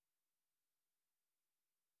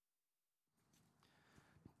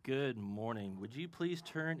Good morning. Would you please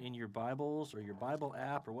turn in your Bibles or your Bible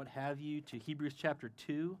app or what have you to Hebrews chapter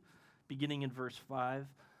 2, beginning in verse 5.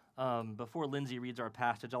 Before Lindsay reads our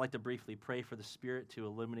passage, I'd like to briefly pray for the Spirit to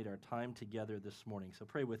illuminate our time together this morning. So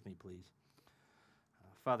pray with me, please.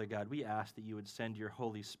 Father God, we ask that you would send your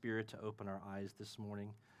Holy Spirit to open our eyes this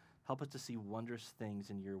morning. Help us to see wondrous things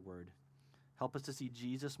in your word. Help us to see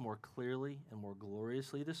Jesus more clearly and more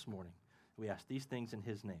gloriously this morning. We ask these things in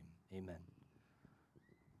his name. Amen.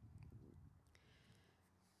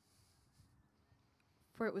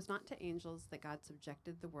 For it was not to angels that God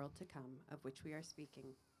subjected the world to come, of which we are speaking.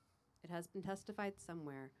 It has been testified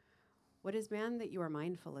somewhere, "What is man that you are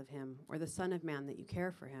mindful of him, or the son of man that you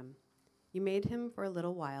care for him? You made him for a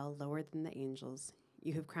little while lower than the angels.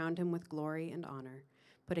 You have crowned him with glory and honor,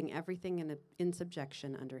 putting everything in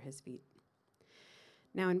subjection under his feet."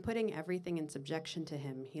 Now in putting everything in subjection to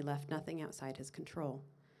him, he left nothing outside his control.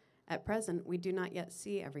 At present, we do not yet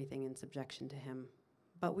see everything in subjection to him,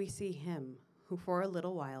 but we see him who for a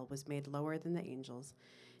little while was made lower than the angels,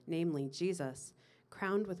 namely Jesus,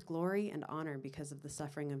 crowned with glory and honor because of the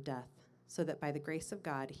suffering of death, so that by the grace of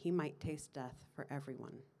God he might taste death for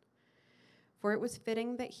everyone. For it was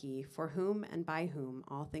fitting that he, for whom and by whom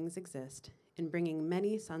all things exist, in bringing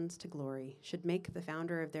many sons to glory, should make the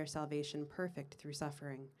founder of their salvation perfect through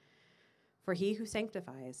suffering. For he who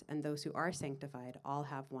sanctifies and those who are sanctified all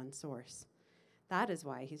have one source. That is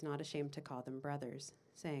why he's not ashamed to call them brothers,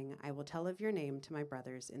 saying, "I will tell of your name to my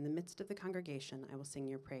brothers. In the midst of the congregation I will sing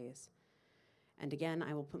your praise." And again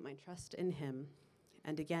I will put my trust in him.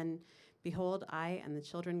 And again, behold, I and the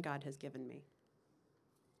children God has given me.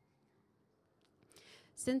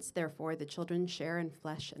 Since, therefore, the children share in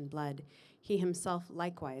flesh and blood, he himself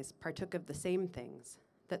likewise partook of the same things,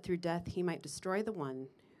 that through death he might destroy the one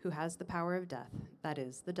who has the power of death, that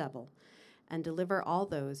is, the devil, and deliver all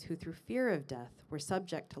those who through fear of death were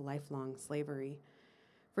subject to lifelong slavery.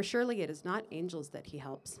 For surely it is not angels that he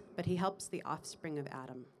helps, but he helps the offspring of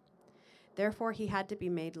Adam. Therefore he had to be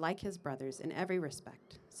made like his brothers in every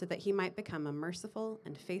respect, so that he might become a merciful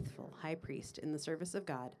and faithful high priest in the service of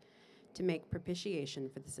God, to make propitiation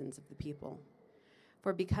for the sins of the people.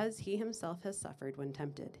 For because he himself has suffered when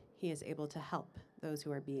tempted, he is able to help those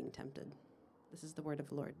who are being tempted. This is the word of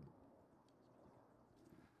the Lord.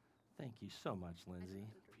 Thank you so much, Lindsay.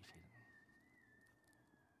 Appreciate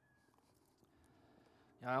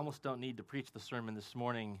it. I almost don't need to preach the sermon this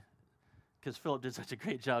morning because Philip did such a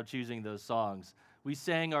great job choosing those songs. We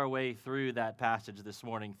sang our way through that passage this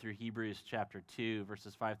morning through Hebrews chapter 2,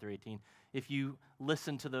 verses 5 through 18. If you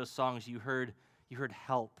listened to those songs, you heard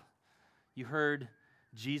help. You heard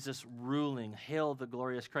Jesus ruling, hail the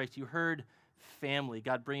glorious Christ. You heard family,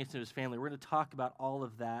 God bring us to his family. We're going to talk about all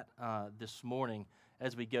of that this morning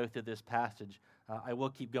as we go through this passage. I will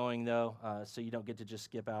keep going, though, so you don't get to just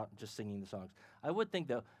skip out just singing the songs. I would think,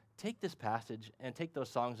 though, take this passage and take those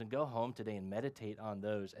songs and go home today and meditate on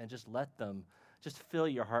those and just let them just fill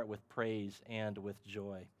your heart with praise and with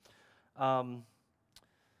joy. On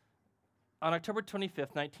October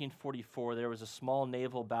 25th, 1944, there was a small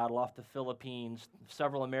naval battle off the Philippines.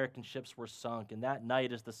 Several American ships were sunk, and that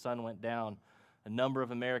night as the sun went down, a number of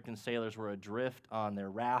American sailors were adrift on their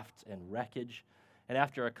rafts and wreckage. And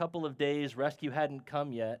after a couple of days, rescue hadn't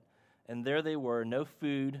come yet, and there they were, no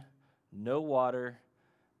food, no water,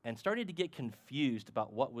 and started to get confused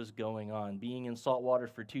about what was going on. Being in salt water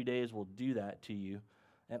for 2 days will do that to you.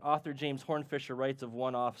 And author James Hornfisher writes of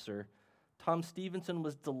one officer, Tom Stevenson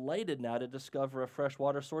was delighted now to discover a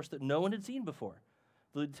freshwater source that no one had seen before.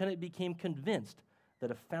 The lieutenant became convinced that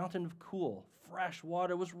a fountain of cool, fresh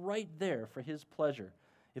water was right there for his pleasure.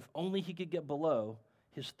 If only he could get below,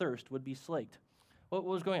 his thirst would be slaked. What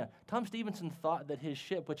was going on? Tom Stevenson thought that his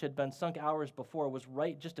ship, which had been sunk hours before, was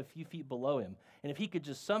right just a few feet below him. And if he could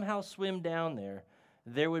just somehow swim down there,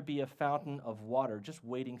 there would be a fountain of water just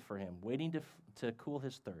waiting for him, waiting to cool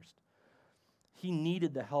his thirst. He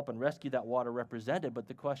needed the help and rescue that water represented, but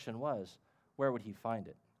the question was, where would he find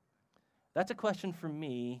it? That's a question for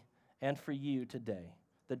me and for you today.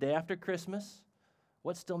 The day after Christmas,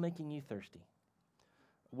 what's still making you thirsty?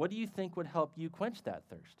 What do you think would help you quench that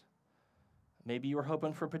thirst? Maybe you were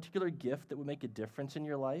hoping for a particular gift that would make a difference in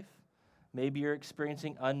your life. Maybe you're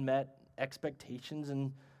experiencing unmet expectations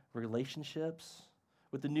in relationships.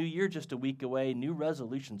 With the new year just a week away, new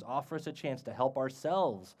resolutions offer us a chance to help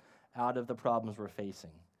ourselves out of the problems we're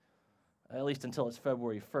facing, at least until it's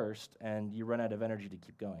February 1st and you run out of energy to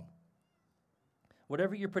keep going.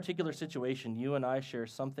 Whatever your particular situation, you and I share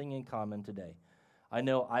something in common today. I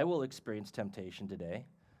know I will experience temptation today.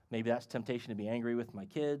 Maybe that's temptation to be angry with my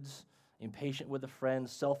kids, impatient with a friend,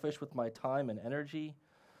 selfish with my time and energy.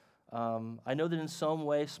 I know that in some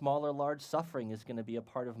way, small or large, suffering is going to be a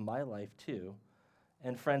part of my life too.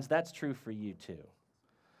 And friends, that's true for you too.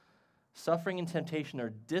 Suffering and temptation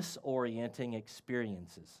are disorienting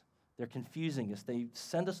experiences. They're confusing us. They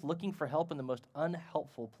send us looking for help in the most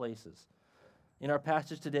unhelpful places. In our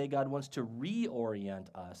passage today, God wants to reorient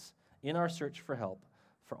us in our search for help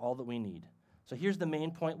for all that we need. So here's the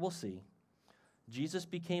main point we'll see. Jesus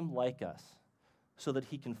became like us so that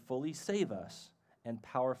he can fully save us and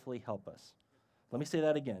powerfully help us. Let me say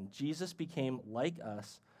that again. Jesus became like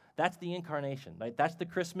us. That's the incarnation, right? That's the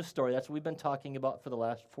Christmas story. That's what we've been talking about for the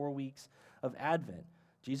last 4 weeks of Advent.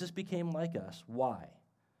 Jesus became like us. Why?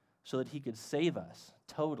 So that he could save us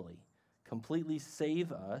totally, completely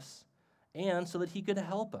save us, and so that he could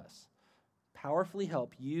help us, powerfully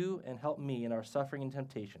help you and help me in our suffering and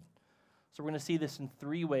temptation. So we're going to see this in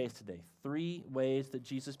 3 ways today, 3 ways that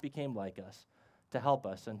Jesus became like us to help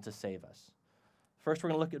us and to save us. First, we're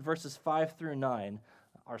going to look at verses 5 through 9,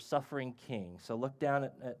 our suffering king. So look down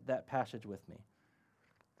at that passage with me.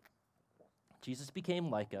 Jesus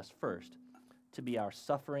became like us first to be our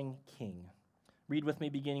suffering king. Read with me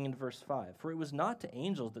beginning in verse 5. For it was not to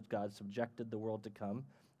angels that God subjected the world to come,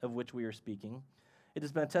 of which we are speaking. It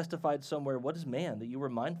has been testified somewhere, what is man that you were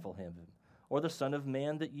mindful of him, or the son of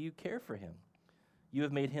man that you care for him? You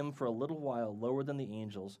have made him for a little while lower than the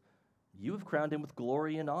angels. You have crowned him with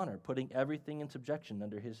glory and honor, putting everything in subjection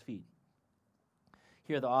under his feet.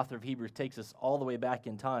 Here, the author of Hebrews takes us all the way back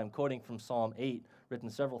in time, quoting from Psalm 8, written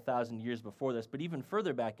several thousand years before this, but even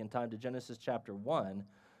further back in time to Genesis chapter 1,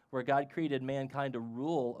 where God created mankind to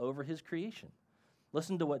rule over his creation.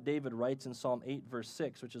 Listen to what David writes in Psalm 8, verse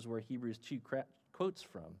 6, which is where Hebrews 2 quotes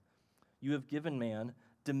from. You have given man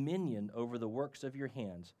dominion over the works of your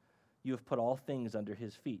hands. You have put all things under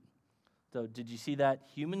his feet. So did you see that?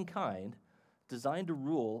 Humankind designed to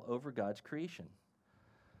rule over God's creation.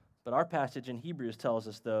 But our passage in Hebrews tells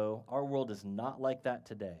us, though, our world is not like that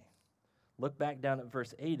today. Look back down at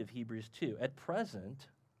verse 8 of Hebrews 2. At present,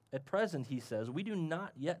 he says, we do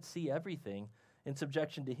not yet see everything in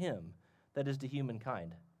subjection to him, that is to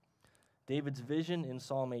humankind. David's vision in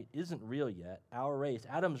Psalm 8 isn't real yet. Our race,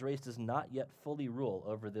 Adam's race, does not yet fully rule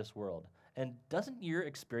over this world. And doesn't your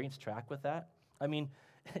experience track with that? I mean,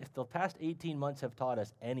 if the past 18 months have taught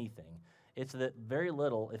us anything, it's that very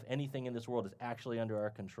little, if anything, in this world is actually under our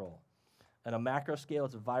control. On a macro scale,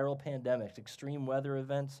 it's viral pandemics, extreme weather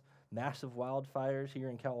events, massive wildfires here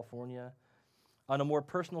in California. On a more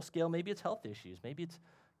personal scale, maybe it's health issues. Maybe it's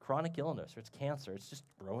chronic illness, or it's cancer. It's just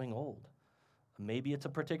growing old. Maybe it's a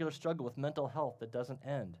particular struggle with mental health that doesn't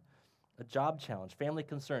end. A job challenge, family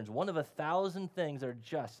concerns. One of 1,000 things that are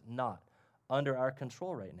just not under our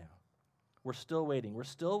control right now. We're still waiting. We're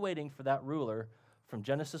still waiting for that ruler from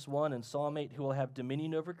Genesis 1 and Psalm 8 who will have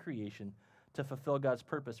dominion over creation to fulfill God's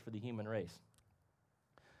purpose for the human race.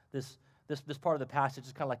 This part of the passage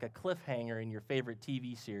is kind of like a cliffhanger in your favorite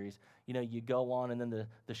TV series. You know, you go on and then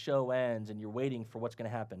the show ends and you're waiting for what's going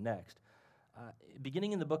to happen next.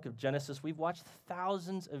 Beginning in the book of Genesis, we've watched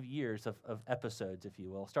thousands of years of episodes, if you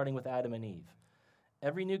will, starting with Adam and Eve.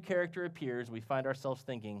 Every new character appears, we find ourselves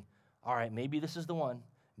thinking, all right, maybe this is the one.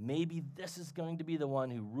 Maybe this is going to be the one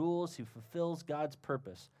who rules, who fulfills God's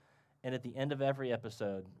purpose. And at the end of every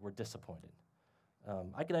episode, we're disappointed.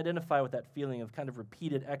 I can identify with that feeling of kind of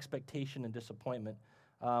repeated expectation and disappointment.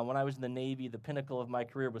 When I was in the Navy, the pinnacle of my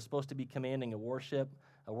career was supposed to be commanding a warship.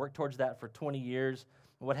 I worked towards that for 20 years.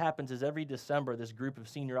 And what happens is every December, this group of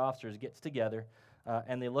senior officers gets together,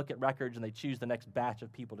 and they look at records, and they choose the next batch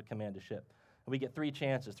of people to command a ship. And we get 3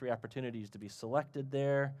 chances, 3 opportunities to be selected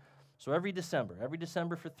there. So every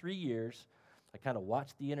December for 3 years, I kind of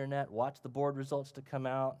watched the internet, watched the board results to come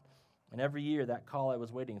out, and every year that call I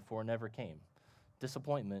was waiting for never came.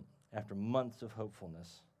 Disappointment after months of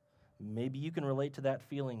hopefulness. Maybe you can relate to that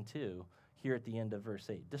feeling too here at the end of verse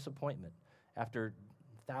 8. Disappointment after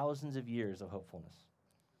thousands of years of hopefulness.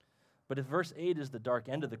 But if verse 8 is the dark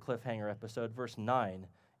end of the cliffhanger episode, verse 9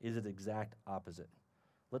 is its exact opposite.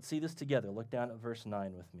 Let's see this together. Look down at verse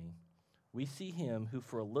 9 with me. We see him who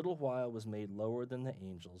for a little while was made lower than the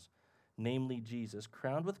angels, namely Jesus,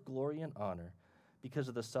 crowned with glory and honor because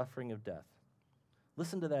of the suffering of death.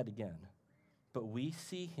 Listen to that again. But we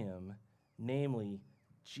see him, namely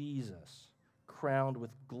Jesus, crowned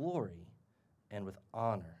with glory and with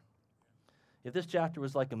honor. If this chapter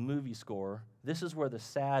was like a movie score, this is where the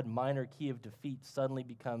sad minor key of defeat suddenly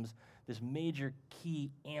becomes this major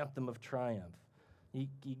key anthem of triumph. You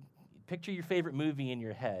picture your favorite movie in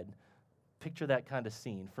your head. Picture that kind of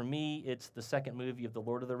scene. For me, it's the second movie of the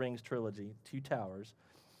Lord of the Rings trilogy, Two Towers.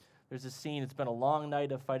 There's this scene, it's been a long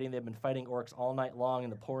night of fighting. They've been fighting orcs all night long in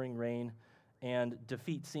the pouring rain. and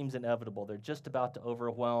defeat seems inevitable. They're just about to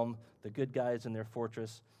overwhelm the good guys in their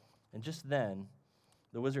fortress. And just then,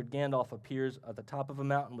 the wizard Gandalf appears at the top of a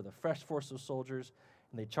mountain with a fresh force of soldiers,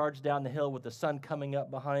 and they charge down the hill with the sun coming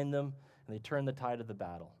up behind them, and they turn the tide of the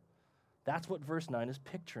battle. That's what verse 9 is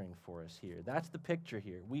picturing for us here. That's the picture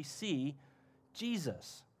here. We see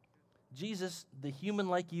Jesus. Jesus, the human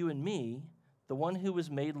like you and me, the one who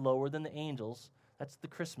was made lower than the angels. That's the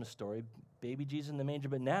Christmas story, baby Jesus in the manger.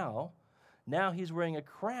 But now he's wearing a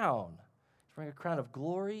crown. He's wearing a crown of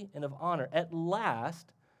glory and of honor. At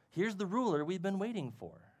last, here's the ruler we've been waiting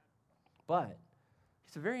for. But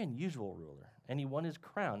he's a very unusual ruler, and he won his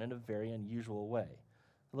crown in a very unusual way.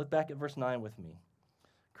 Look back at verse 9 with me.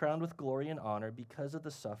 Crowned with glory and honor because of the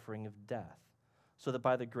suffering of death, so that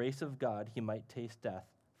by the grace of God he might taste death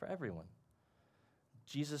for everyone.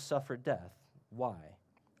 Jesus suffered death. Why?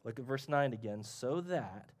 Look at verse 9 again. So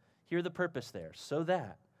that, hear the purpose there, so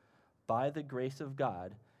that by the grace of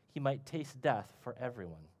God he might taste death for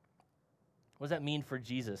everyone. What does that mean for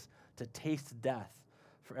Jesus to taste death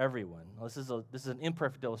for everyone? Well, this is an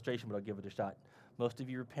imperfect illustration, but I'll give it a shot. Most of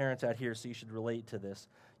you are parents out here, so you should relate to this.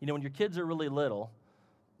 You know, when your kids are really little,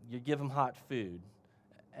 you give them hot food,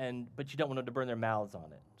 but you don't want them to burn their mouths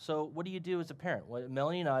on it. So what do you do as a parent? Well,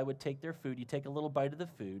 Melanie and I would take their food. You take a little bite of the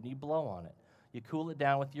food, and you blow on it. You cool it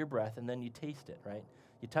down with your breath, and then you taste it, right?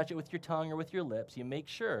 You touch it with your tongue or with your lips. You make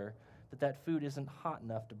sure that food isn't hot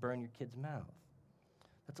enough to burn your kid's mouth.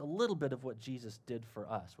 That's a little bit of what Jesus did for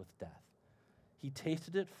us with death. He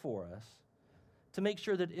tasted it for us to make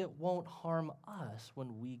sure that it won't harm us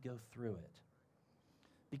when we go through it.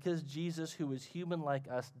 Because Jesus, who is human like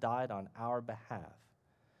us, died on our behalf,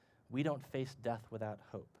 we don't face death without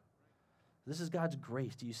hope. This is God's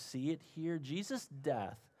grace. Do you see it here? Jesus'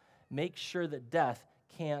 death makes sure that death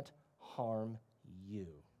can't harm you.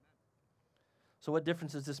 So what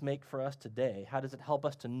difference does this make for us today? How does it help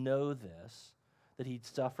us to know this, that he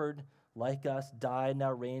suffered like us, died,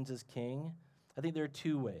 now reigns as king? I think there are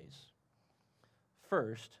two ways.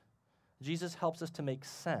 First, Jesus helps us to make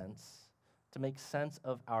sense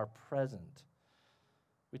of our present.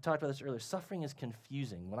 We talked about this earlier. Suffering is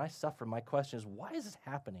confusing. When I suffer, my question is, why is this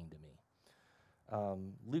happening to me?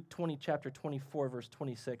 Luke 20, chapter 24, verse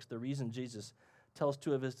 26, the reason Jesus tells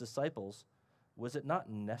two of his disciples, was it not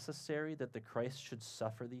necessary that the Christ should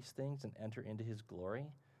suffer these things and enter into his glory?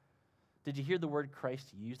 Did you hear the word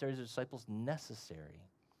Christ used there as his disciples? Necessary.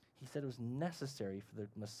 He said it was necessary for the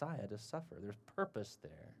Messiah to suffer. There's purpose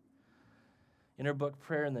there. In her book,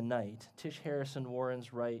 Prayer in the Night, Tish Harrison Warren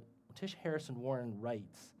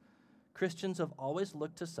writes, Christians have always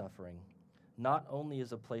looked to suffering not only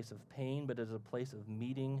as a place of pain, but as a place of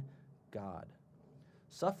meeting God.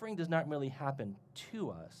 Suffering does not merely happen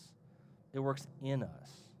to us, it works in us.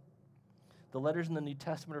 The letters in the New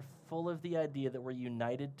Testament are full of the idea that we're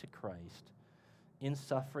united to Christ in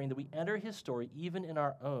suffering, that we enter his story even in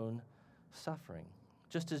our own suffering.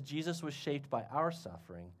 Just as Jesus was shaped by our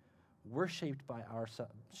suffering, we're shaped by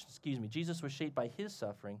Jesus was shaped by his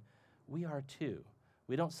suffering, we are too.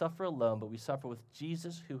 We don't suffer alone, but we suffer with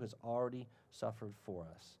Jesus who has already suffered for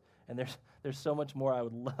us. And there's so much more I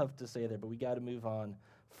would love to say there, but we got to move on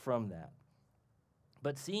from that.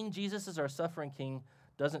 But seeing Jesus as our suffering king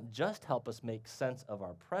doesn't just help us make sense of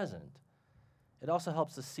our present, it also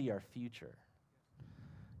helps us see our future.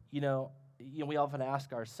 You know, we often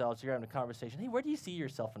ask ourselves, you're having a conversation, hey, where do you see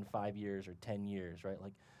yourself in 5 years or 10 years, right?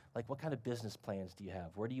 Like what kind of business plans do you have?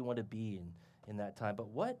 Where do you want to be in that time? But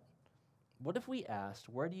what if we asked,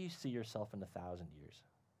 where do you see yourself in 1,000 years?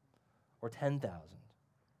 Or 10,000?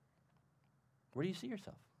 Where do you see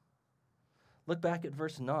yourself? Look back at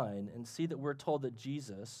verse 9 and see that we're told that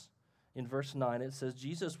Jesus, in verse 9, it says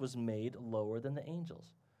Jesus was made lower than the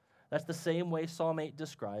angels. That's the same way Psalm 8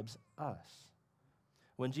 describes us.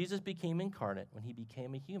 When Jesus became incarnate, when he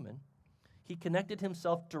became a human, he connected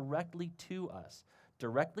himself directly to us,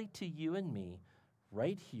 directly to you and me,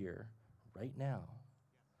 right here, right now.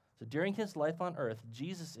 So during his life on earth,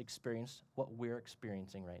 Jesus experienced what we're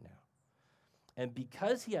experiencing right now. And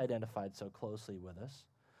because he identified so closely with us,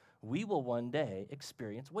 we will one day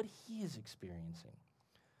experience what he is experiencing.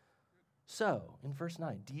 So, in verse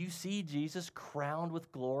 9, do you see Jesus crowned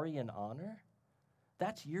with glory and honor?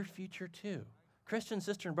 That's your future too. Christian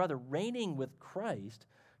sister and brother, reigning with Christ,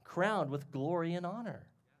 crowned with glory and honor.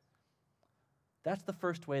 That's the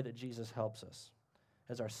first way that Jesus helps us,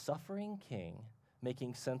 as our suffering king,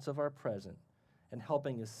 making sense of our present and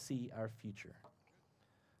helping us see our future.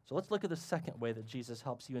 So let's look at the second way that Jesus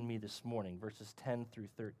helps you and me this morning, verses 10 through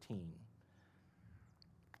 13.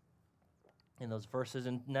 In those verses,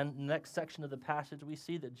 in the next section of the passage, we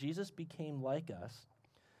see that Jesus became like us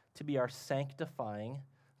to be our sanctifying,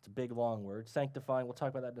 it's a big long word, sanctifying, we'll talk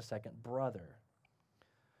about that in a second, brother.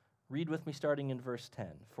 Read with me starting in verse 10.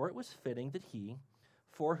 For it was fitting that he,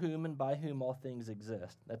 for whom and by whom all things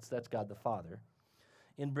exist, that's God the Father,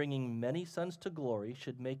 in bringing many sons to glory,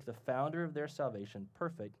 should make the founder of their salvation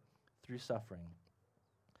perfect through suffering.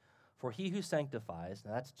 For he who sanctifies,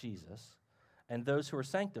 now that's Jesus, and those who are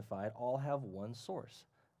sanctified all have one source.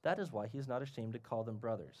 That is why he is not ashamed to call them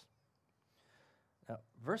brothers. Now,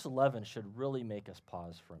 verse 11 should really make us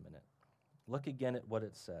pause for a minute. Look again at what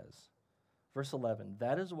it says. Verse 11,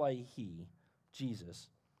 that is why he, Jesus,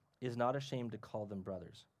 is not ashamed to call them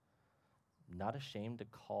brothers. Not ashamed to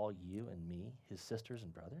call you and me his sisters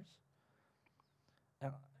and brothers?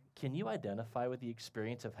 Now, can you identify with the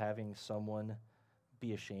experience of having someone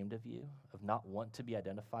be ashamed of you, of not want to be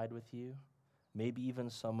identified with you? Maybe even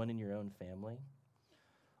someone in your own family?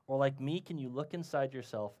 Or like me, can you look inside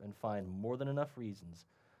yourself and find more than enough reasons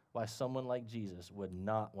why someone like Jesus would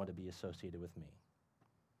not want to be associated with me?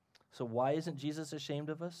 So why isn't Jesus ashamed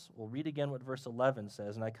of us? Well, read again what verse 11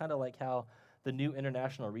 says, and I kind of like how the New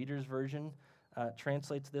International Reader's Version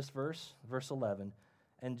translates this verse, verse 11.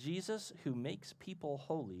 And Jesus, who makes people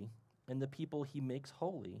holy, and the people he makes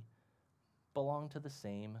holy, belong to the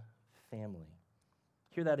same family.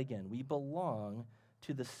 Hear that again. We belong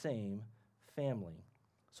to the same family.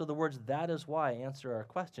 So the words, that is why, answer our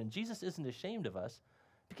question. Jesus isn't ashamed of us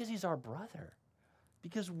because he's our brother,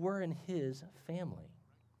 because we're in his family.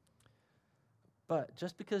 But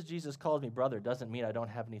just because Jesus calls me brother doesn't mean I don't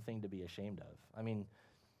have anything to be ashamed of. I mean,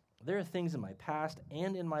 there are things in my past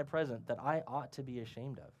and in my present that I ought to be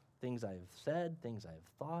ashamed of. Things I've said, things I've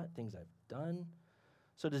thought, things I've done.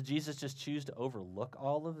 So does Jesus just choose to overlook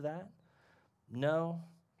all of that? No.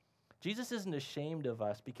 Jesus isn't ashamed of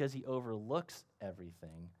us because he overlooks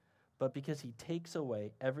everything, but because he takes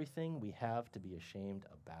away everything we have to be ashamed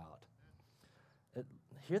about.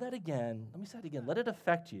 Hear that again. Let me say it again. Let it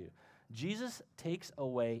affect you. Jesus takes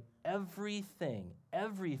away everything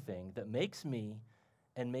that makes me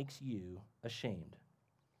and makes you ashamed.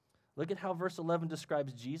 Look at how verse 11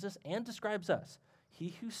 describes Jesus and describes us.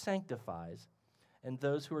 He who sanctifies and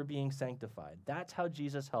those who are being sanctified. That's how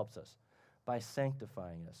Jesus helps us, by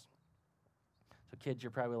sanctifying us. So kids,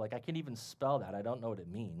 you're probably like, I can't even spell that. I don't know what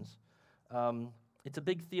it means. It's a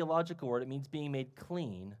big theological word. It means being made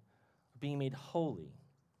clean, being made holy.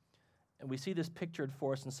 And we see this pictured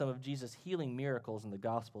for us in some of Jesus' healing miracles in the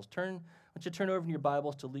Gospels. I want you to turn over in your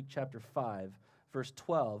Bibles to Luke chapter 5, verse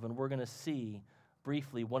 12, and we're going to see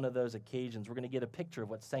briefly one of those occasions. We're going to get a picture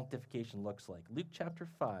of what sanctification looks like. Luke chapter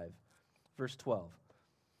 5, verse 12.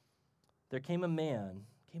 There came a man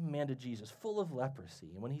to Jesus, full of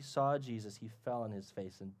leprosy, and when he saw Jesus, he fell on his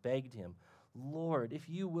face and begged him, Lord, if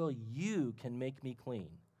you will, you can make me clean.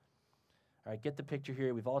 All right, get the picture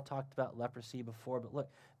here. We've all talked about leprosy before, but look,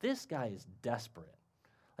 this guy is desperate.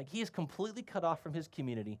 Like, he is completely cut off from his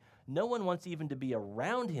community. No one wants even to be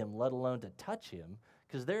around him, let alone to touch him,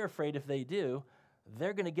 because they're afraid if they do,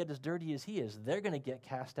 they're going to get as dirty as he is. They're going to get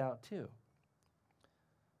cast out too.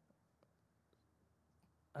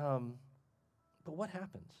 But what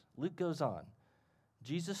happens? Luke goes on.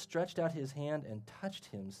 Jesus stretched out his hand and touched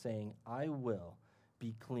him, saying, I will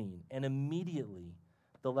be clean. And immediately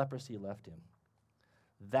the leprosy left him.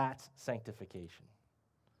 That's sanctification.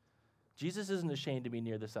 Jesus isn't ashamed to be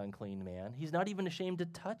near this unclean man. He's not even ashamed to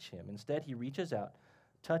touch him. Instead, he reaches out,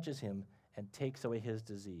 touches him, and takes away his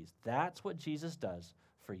disease. That's what Jesus does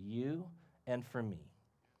for you and for me.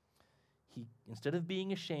 He, instead of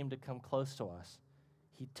being ashamed to come close to us,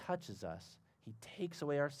 he touches us. He takes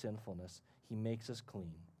away our sinfulness. He makes us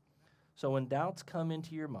clean. So when doubts come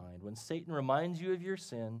into your mind, when Satan reminds you of your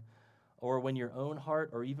sin, or when your own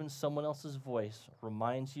heart or even someone else's voice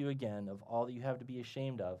reminds you again of all that you have to be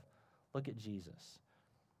ashamed of, look at Jesus,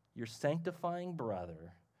 your sanctifying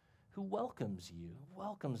brother who welcomes you,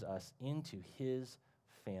 welcomes us into his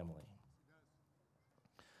family.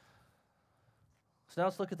 So now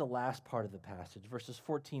let's look at the last part of the passage, verses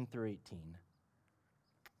 14 through 18.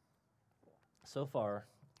 So far,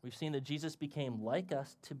 we've seen that Jesus became like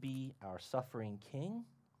us to be our suffering king,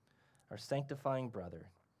 our sanctifying brother.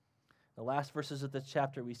 The last verses of this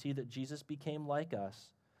chapter, we see that Jesus became like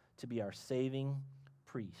us to be our saving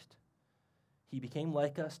priest. He became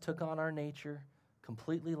like us, took on our nature,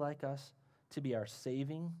 completely like us, to be our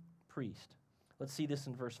saving priest. Let's see this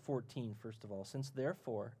in verse 14, first of all. Since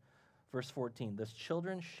therefore, verse 14, the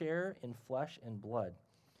children share in flesh and blood,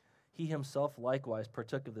 he himself likewise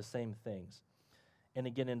partook of the same things. And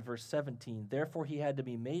again in verse 17, therefore he had to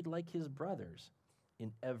be made like his brothers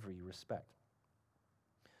in every respect.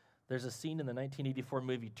 There's a scene in the 1984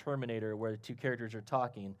 movie Terminator where the two characters are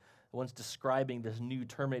talking. One's describing this new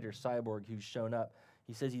Terminator cyborg who's shown up.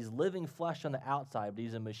 He says he's living flesh on the outside, but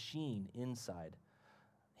he's a machine inside.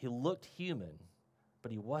 He looked human,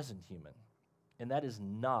 but he wasn't human. And that is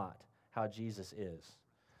not how Jesus is.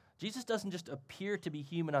 Jesus doesn't just appear to be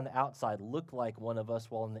human on the outside, look like one of us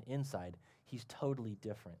while on the inside. He's totally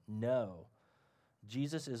different. No.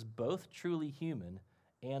 Jesus is both truly human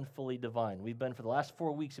and fully divine. For the last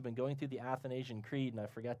 4 weeks, we've been going through the Athanasian Creed, and I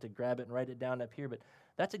forgot to grab it and write it down up here, but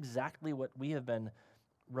that's exactly what we have been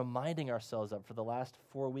reminding ourselves of for the last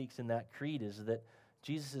 4 weeks in that creed, is that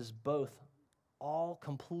Jesus is both all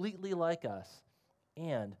completely like us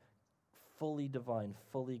and fully divine,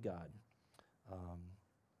 fully God.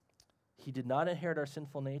 He did not inherit our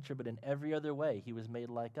sinful nature, but in every other way, he was made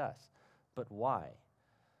like us. But why?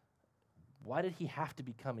 Why did he have to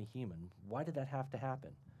become a human? Why did that have to happen?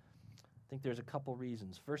 I think there's a couple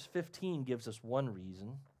reasons. Verse 15 gives us one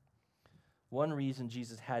reason. One reason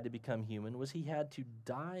Jesus had to become human was he had to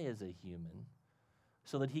die as a human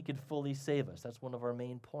so that he could fully save us. That's one of our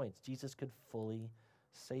main points. Jesus could fully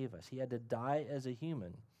save us. He had to die as a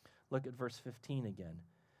human. Look at verse 15 again.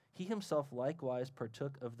 He himself likewise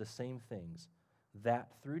partook of the same things, that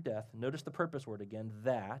through death, notice the purpose word again,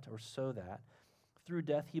 that, or so that, through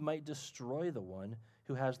death he might destroy the one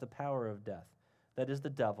who has the power of death, that is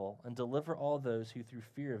the devil, and deliver all those who through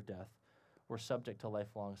fear of death were subject to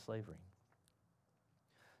lifelong slavery.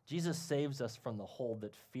 Jesus saves us from the hold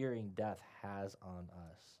that fearing death has on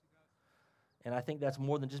us. And I think that's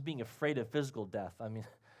more than just being afraid of physical death. I mean,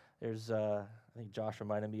 there's, I think Josh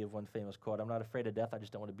reminded me of one famous quote, "I'm not afraid of death, I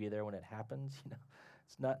just don't want to be there when it happens."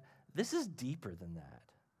 It's not, this is deeper than that.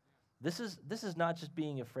 This is not just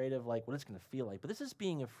being afraid of like what it's going to feel like, but this is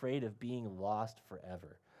being afraid of being lost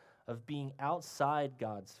forever, of being outside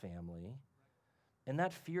God's family, and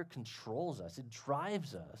that fear controls us. It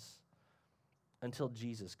drives us until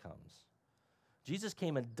Jesus comes. Jesus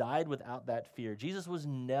came and died without that fear. Jesus was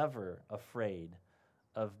never afraid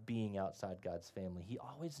of being outside God's family. He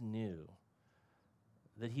always knew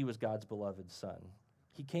that he was God's beloved son.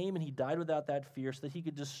 He came and he died without that fear so that he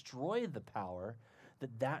could destroy the power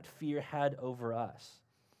that fear had over us.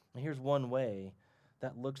 And here's one way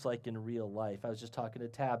that looks like in real life. I was just talking to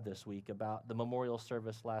Tab this week about the memorial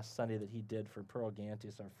service last Sunday that he did for Pearl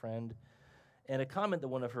Gantis, our friend, and a comment that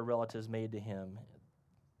one of her relatives made to him.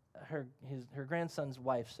 Her grandson's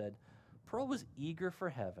wife said, "Pearl was eager for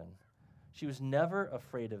heaven. She was never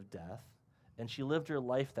afraid of death, and she lived her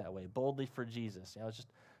life that way, boldly for Jesus." I was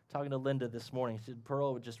just talking to Linda this morning. She said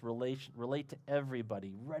Pearl would just relate to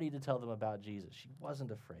everybody, ready to tell them about Jesus. She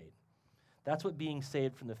wasn't afraid. That's what being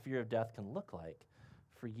saved from the fear of death can look like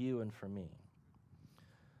for you and for me.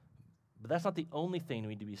 But that's not the only thing we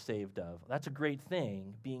need to be saved of. That's a great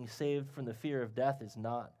thing. Being saved from the fear of death is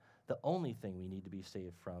not the only thing we need to be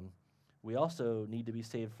saved from. We also need to be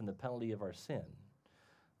saved from the penalty of our sin.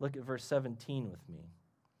 Look at verse 17 with me.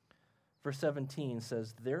 Verse 17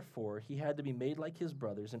 says, "Therefore he had to be made like his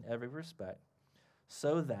brothers in every respect,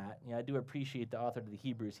 so that," I do appreciate the author of the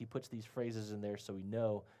Hebrews, he puts these phrases in there so we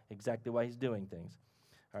know exactly why he's doing things.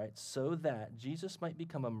 All right, "so that Jesus might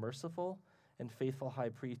become a merciful and faithful high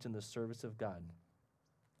priest in the service of God,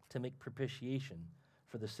 to make propitiation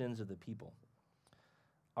for the sins of the people."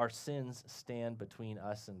 Our sins stand between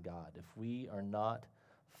us and God. If we are not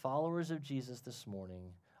followers of Jesus this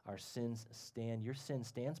morning, our sins stand, your sin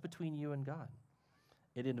stands between you and God.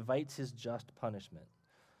 It invites his just punishment.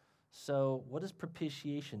 So what does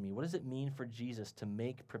propitiation mean? What does it mean for Jesus to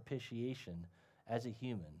make propitiation as a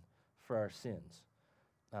human for our sins?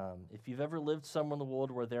 If you've ever lived somewhere in the world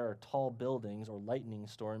where there are tall buildings or lightning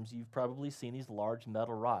storms, you've probably seen these large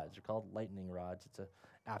metal rods. They're called lightning rods. It's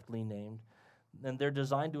aptly named. And they're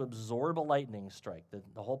designed to absorb a lightning strike.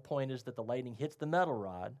 The whole point is that the lightning hits the metal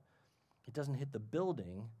rod. It doesn't hit the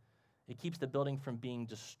building. It keeps the building from being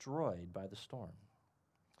destroyed by the storm.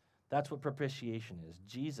 That's what propitiation is.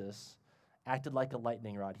 Jesus acted like a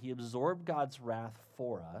lightning rod. He absorbed God's wrath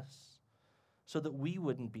for us so that we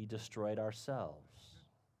wouldn't be destroyed ourselves.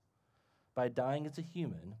 By dying as a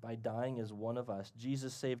human, by dying as one of us,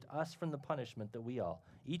 Jesus saved us from the punishment that we all,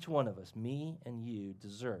 each one of us, me and you,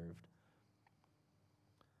 deserved.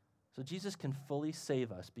 So Jesus can fully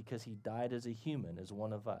save us because he died as a human, as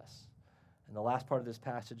one of us. And the last part of this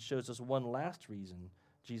passage shows us one last reason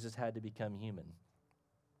Jesus had to become human.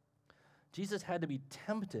 Jesus had to be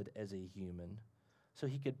tempted as a human so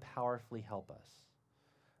he could powerfully help us.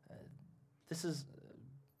 This is,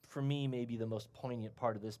 for me, maybe the most poignant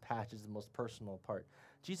part of this passage, the most personal part.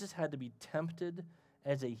 Jesus had to be tempted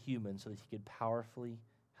as a human so that he could powerfully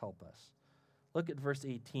help us. Look at verse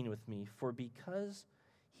 18 with me. For because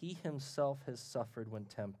he himself has suffered when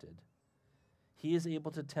tempted, he is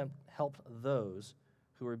able to help those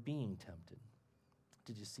who are being tempted.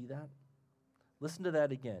 Did you see that? Listen to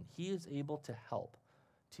that again. He is able to help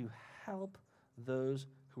those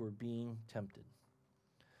who are being tempted.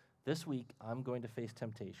 This week, I'm going to face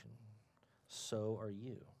temptation. So are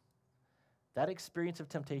you. That experience of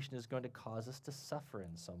temptation is going to cause us to suffer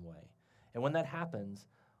in some way. And when that happens,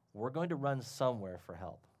 we're going to run somewhere for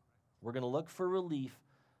help. We're going to look for relief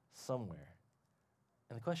somewhere.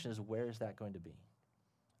 And the question is, where is that going to be?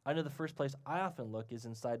 I know the first place I often look is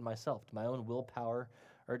inside myself, to my own willpower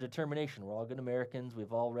or determination. We're all good Americans.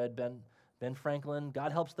 We've all read Ben Franklin.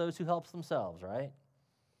 God helps those who help themselves, right?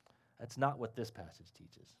 That's not what this passage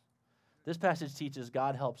teaches. This passage teaches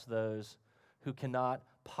God helps those who cannot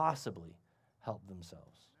possibly help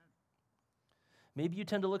themselves. Maybe you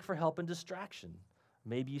tend to look for help in distraction.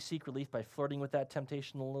 Maybe you seek relief by flirting with that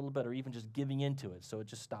temptation a little bit, or even just giving into it so it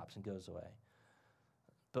just stops and goes away.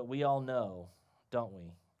 But we all know, don't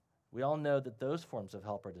we? We all know that those forms of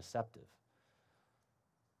help are deceptive.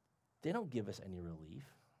 They don't give us any relief.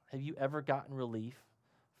 Have you ever gotten relief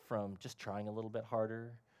from just trying a little bit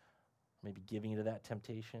harder, maybe giving into that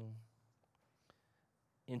temptation?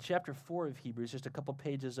 In chapter 4 of Hebrews, just a couple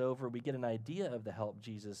pages over, we get an idea of the help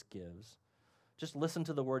Jesus gives. Just listen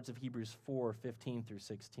to the words of Hebrews 4:15 through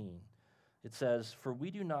 16. It says, "For we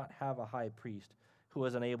do not have a high priest who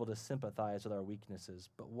is unable to sympathize with our weaknesses,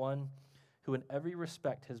 but one who in every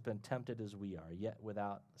respect has been tempted as we are, yet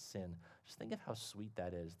without sin." Just think of how sweet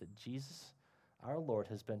that is, that Jesus, our Lord,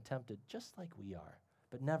 has been tempted just like we are,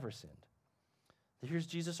 but never sinned. Here's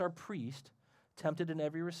Jesus, our priest, tempted in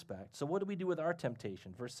every respect. So what do we do with our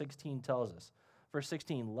temptation? Verse 16 tells us. Verse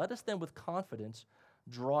 16, "Let us then with confidence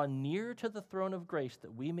draw near to the throne of grace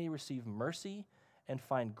that we may receive mercy and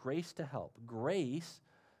find grace to help." Grace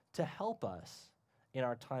to help us in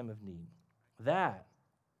our time of need. That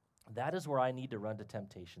is where I need to run to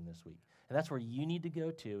temptation this week. And that's where you need to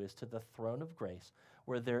go to, is to the throne of grace,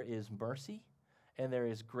 where there is mercy and there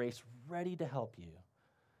is grace ready to help you,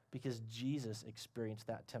 because Jesus experienced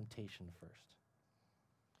that temptation first.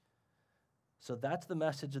 So that's the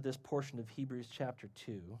message of this portion of Hebrews chapter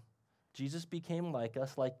 2. Jesus became like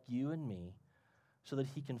us, like you and me, so that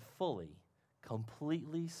he can fully,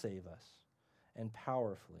 completely save us, and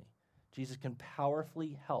powerfully. Jesus can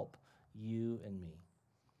powerfully help you and me.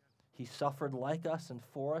 He suffered like us and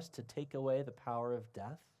for us to take away the power of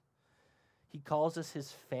death. He calls us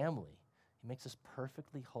his family. He makes us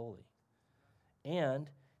perfectly holy.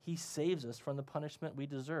 And he saves us from the punishment we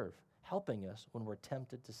deserve, helping us when we're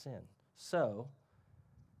tempted to sin. So,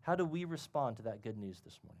 how do we respond to that good news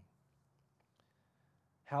this morning?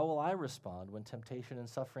 How will I respond when temptation and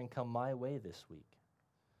suffering come my way this week?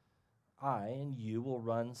 I and you will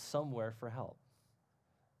run somewhere for help.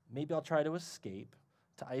 Maybe I'll try to escape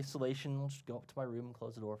to isolation. I'll just go up to my room and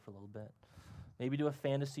close the door for a little bit. Maybe to a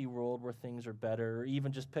fantasy world where things are better, or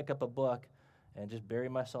even just pick up a book and just bury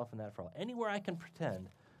myself in that for a while. Anywhere I can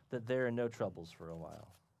pretend that there are no troubles for a while.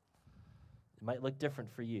 It might look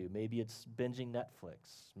different for you. Maybe it's binging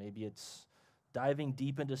Netflix. Maybe it's diving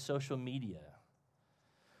deep into social media.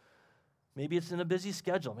 Maybe it's in a busy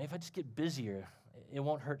schedule. Maybe if I just get busier, it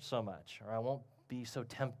won't hurt so much, or I won't be so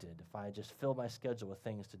tempted if I just fill my schedule with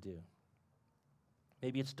things to do.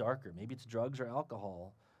 Maybe it's darker. Maybe it's drugs or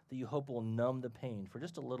alcohol that you hope will numb the pain for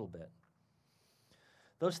just a little bit.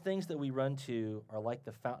 Those things that we run to are like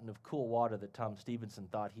the fountain of cool water that Tom Stevenson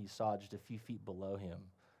thought he saw just a few feet below him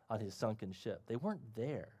on his sunken ship. They weren't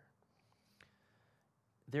there.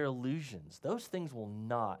 They're illusions. Those things will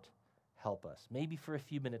not help us. Maybe for a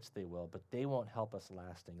few minutes they will, but they won't help us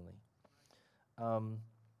lastingly.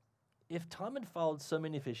 If Tom had followed so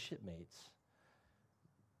many of his shipmates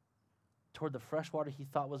toward the fresh water he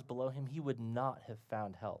thought was below him, he would not have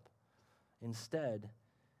found help. Instead,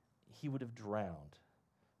 he would have drowned,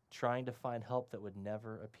 trying to find help that would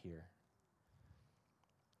never appear.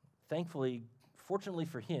 Fortunately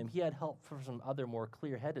for him, he had help from some other more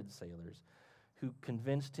clear-headed sailors who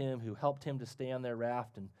convinced him, who helped him to stay on their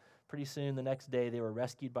raft, and pretty soon the next day they were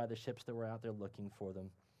rescued by the ships that were out there looking for them.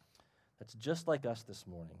 That's just like us this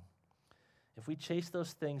morning. If we chase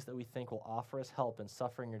those things that we think will offer us help in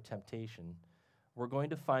suffering or temptation, we're going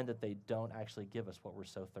to find that they don't actually give us what we're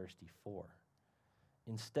so thirsty for.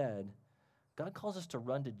 Instead, God calls us to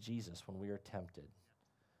run to Jesus when we are tempted.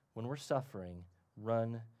 When we're suffering,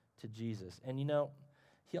 run to Jesus. And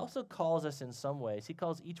he also calls us in some ways, he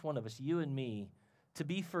calls each one of us, you and me, to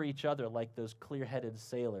be for each other like those clear-headed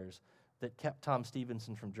sailors that kept Tom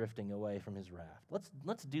Stevenson from drifting away from his raft.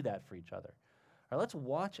 Let's do that for each other. Or let's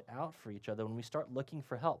watch out for each other when we start looking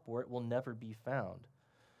for help where it will never be found.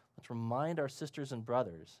 Let's remind our sisters and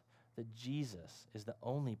brothers that Jesus is the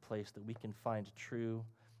only place that we can find true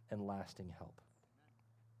and lasting help.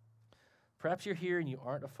 Perhaps you're here and you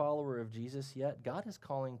aren't a follower of Jesus yet. God is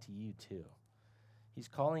calling to you too. He's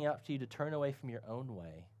calling out to you to turn away from your own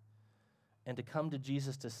way and to come to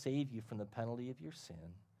Jesus to save you from the penalty of your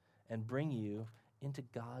sin and bring you into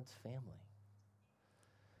God's family.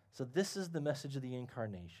 So this is the message of the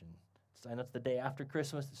incarnation. I know it's the day after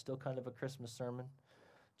Christmas. It's still kind of a Christmas sermon.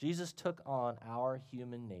 Jesus took on our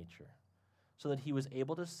human nature so that he was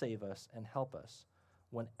able to save us and help us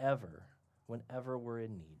whenever we're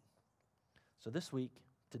in need. So this week,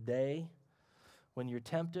 today, when you're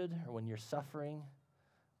tempted or when you're suffering,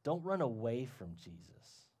 don't run away from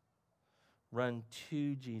Jesus. Run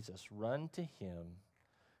to Jesus. Run to him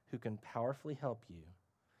who can powerfully help you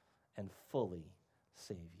and fully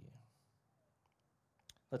save you.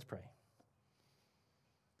 Let's pray.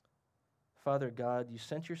 Father God, you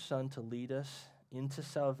sent your Son to lead us into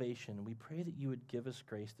salvation. We pray that you would give us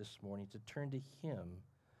grace this morning to turn to him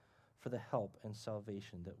for the help and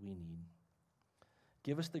salvation that we need.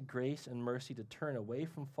 Give us the grace and mercy to turn away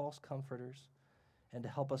from false comforters and to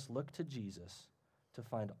help us look to Jesus to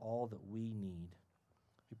find all that we need.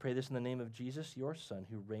 We pray this in the name of Jesus, your Son,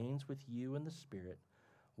 who reigns with you in the Spirit,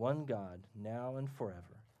 one God, now and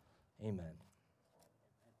forever. Amen.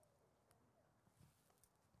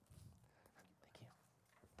 Thank you.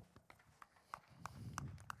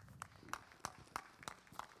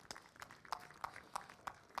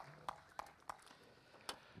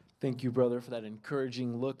 Thank you, brother, for that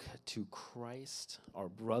encouraging look to Christ, our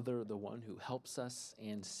brother, the one who helps us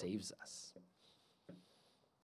and saves us.